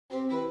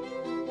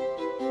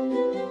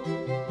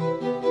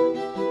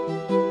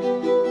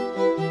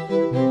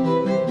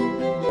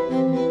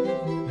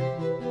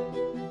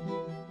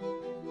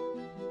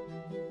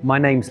My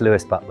name's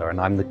Lewis Butler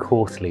and I'm the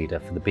course leader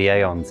for the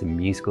BA Hons in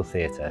Musical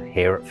Theatre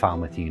here at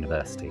Falmouth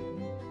University.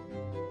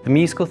 The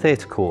Musical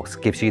Theatre course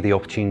gives you the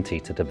opportunity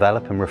to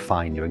develop and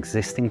refine your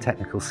existing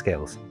technical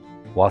skills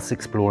whilst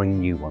exploring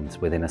new ones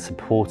within a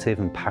supportive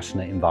and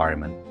passionate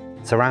environment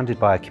surrounded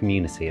by a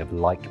community of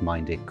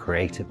like-minded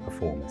creative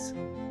performers.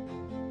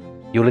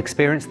 You'll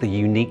experience the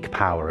unique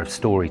power of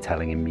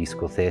storytelling in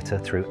musical theatre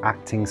through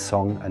acting,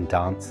 song and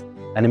dance,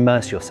 and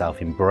immerse yourself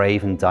in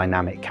brave and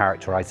dynamic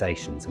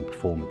characterisations and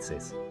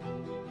performances.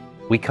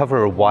 We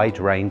cover a wide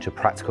range of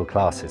practical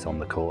classes on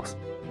the course,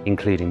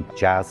 including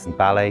jazz and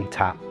ballet,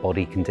 tap,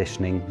 body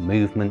conditioning,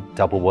 movement,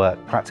 double work,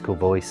 practical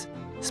voice,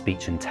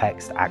 speech and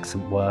text,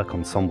 accent work,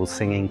 ensemble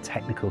singing,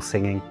 technical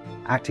singing,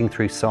 acting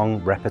through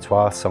song,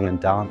 repertoire, song and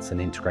dance and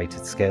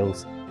integrated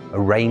skills, a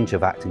range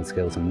of acting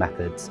skills and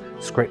methods,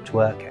 script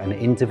work and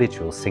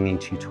individual singing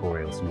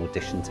tutorials and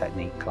audition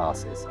technique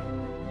classes,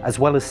 as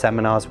well as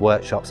seminars,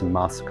 workshops and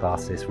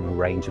masterclasses from a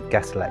range of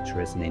guest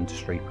lecturers and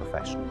industry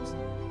professionals.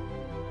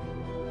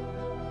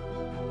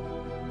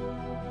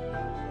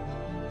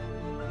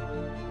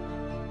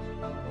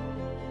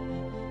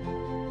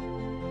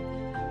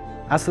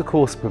 As the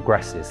course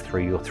progresses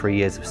through your 3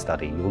 years of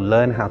study, you'll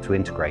learn how to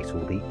integrate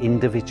all the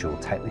individual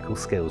technical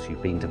skills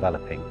you've been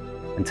developing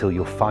until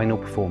your final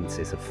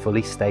performances of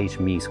fully staged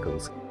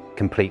musicals,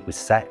 complete with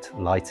set,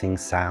 lighting,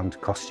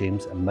 sound,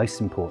 costumes, and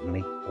most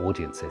importantly,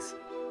 audiences.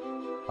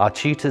 Our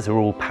tutors are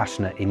all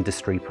passionate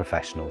industry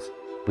professionals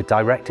with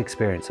direct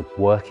experience of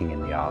working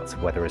in the arts,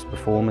 whether as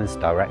performers,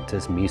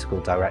 directors, musical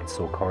directors,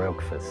 or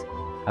choreographers,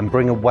 and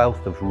bring a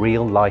wealth of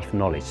real-life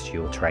knowledge to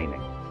your training.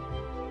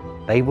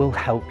 They will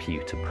help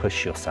you to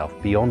push yourself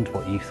beyond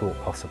what you thought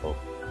possible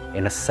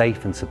in a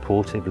safe and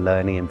supportive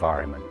learning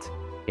environment,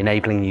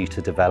 enabling you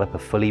to develop a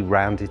fully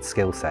rounded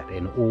skill set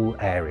in all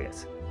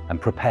areas and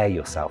prepare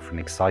yourself for an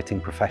exciting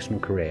professional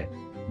career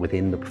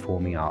within the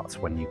performing arts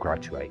when you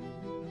graduate.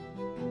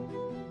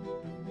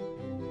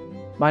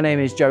 My name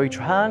is Joey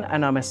Trahan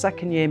and I'm a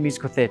second-year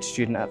musical theatre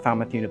student at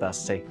Falmouth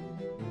University.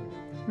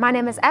 My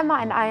name is Emma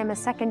and I am a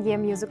second-year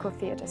musical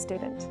theatre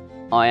student.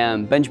 I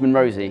am Benjamin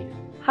Rosie.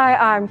 Hi,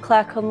 I'm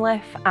Claire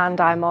Cunliffe and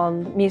I'm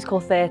on musical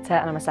theatre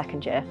and I'm a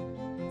second year.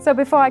 So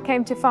before I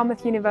came to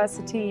Falmouth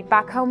University,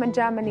 back home in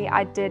Germany,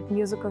 I did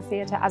musical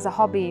theatre as a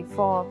hobby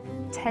for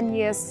 10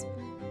 years.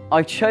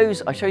 I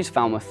chose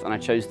Falmouth and I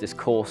chose this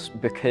course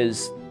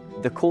because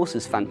the course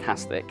is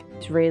fantastic.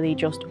 It's really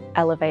just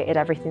elevated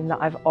everything that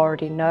I've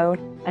already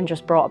known and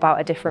just brought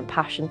about a different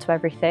passion to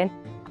everything.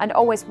 And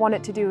always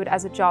wanted to do it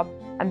as a job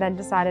and then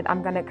decided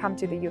I'm going to come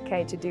to the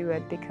UK to do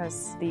it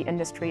because the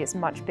industry is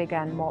much bigger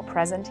and more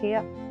present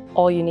here.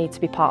 All you need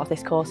to be part of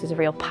this course is a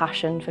real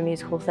passion for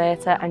musical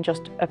theatre and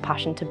just a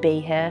passion to be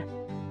here.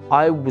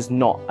 I was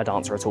not a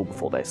dancer at all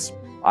before this.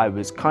 I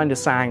was kind of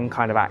sang,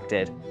 kind of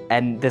acted,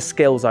 and the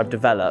skills I've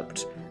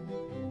developed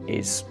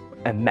is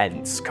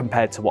immense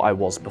compared to what I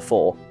was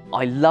before.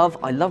 I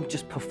love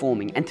just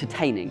performing,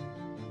 entertaining.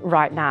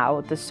 Right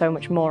now, there's so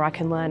much more I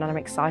can learn and I'm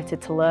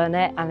excited to learn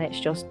it and it's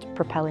just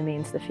propelling me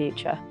into the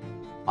future.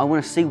 I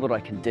want to see what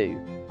I can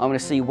do. I want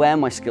to see where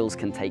my skills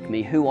can take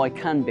me, who I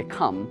can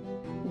become.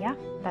 Yeah,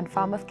 then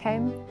Falmouth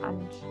came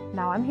and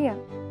now I'm here.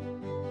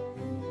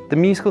 The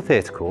Musical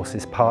Theatre course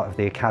is part of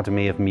the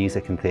Academy of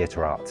Music and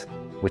Theatre Arts,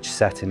 which is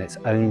set in its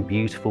own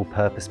beautiful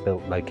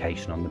purpose-built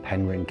location on the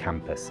Penryn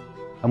campus.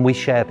 And we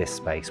share this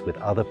space with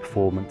other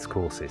performance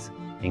courses,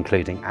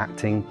 including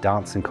acting,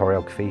 dance and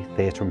choreography,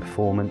 theatre and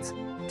performance,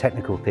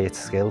 technical theatre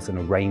skills and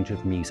a range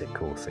of music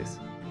courses.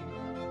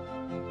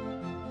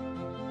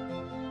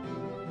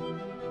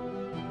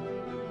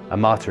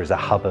 Amata is a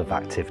hub of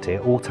activity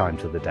at all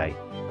times of the day,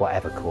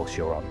 whatever course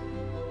you're on,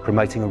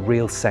 promoting a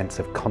real sense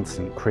of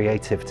constant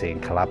creativity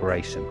and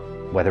collaboration,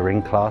 whether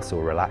in class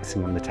or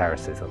relaxing on the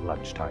terraces at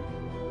lunchtime.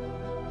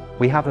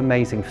 We have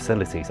amazing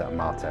facilities at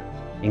Amata,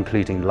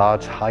 including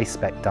large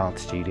high-spec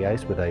dance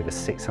studios with over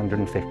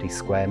 650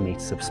 square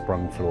metres of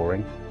sprung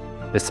flooring,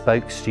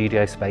 bespoke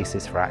studio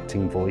spaces for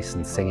acting, voice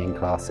and singing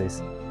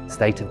classes,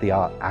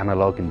 state-of-the-art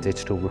analogue and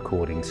digital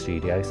recording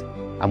studios,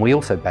 and we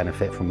also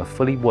benefit from a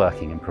fully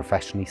working and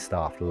professionally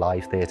staffed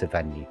live theatre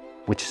venue,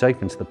 which is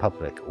open to the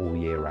public all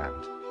year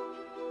round.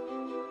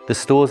 The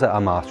stores at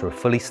Amata are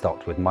fully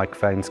stocked with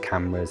microphones,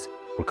 cameras,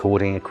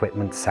 recording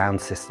equipment,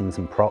 sound systems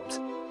and props,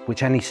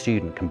 which any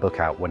student can book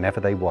out whenever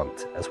they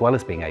want, as well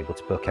as being able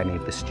to book any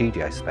of the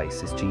studio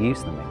spaces to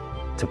use them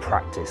in, to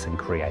practice and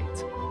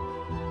create.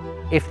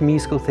 If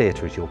musical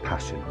theatre is your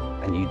passion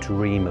and you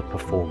dream of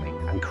performing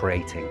and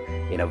creating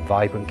in a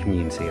vibrant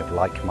community of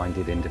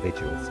like-minded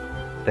individuals,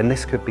 then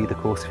this could be the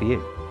course for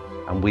you,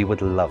 and we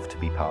would love to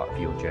be part of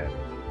your journey.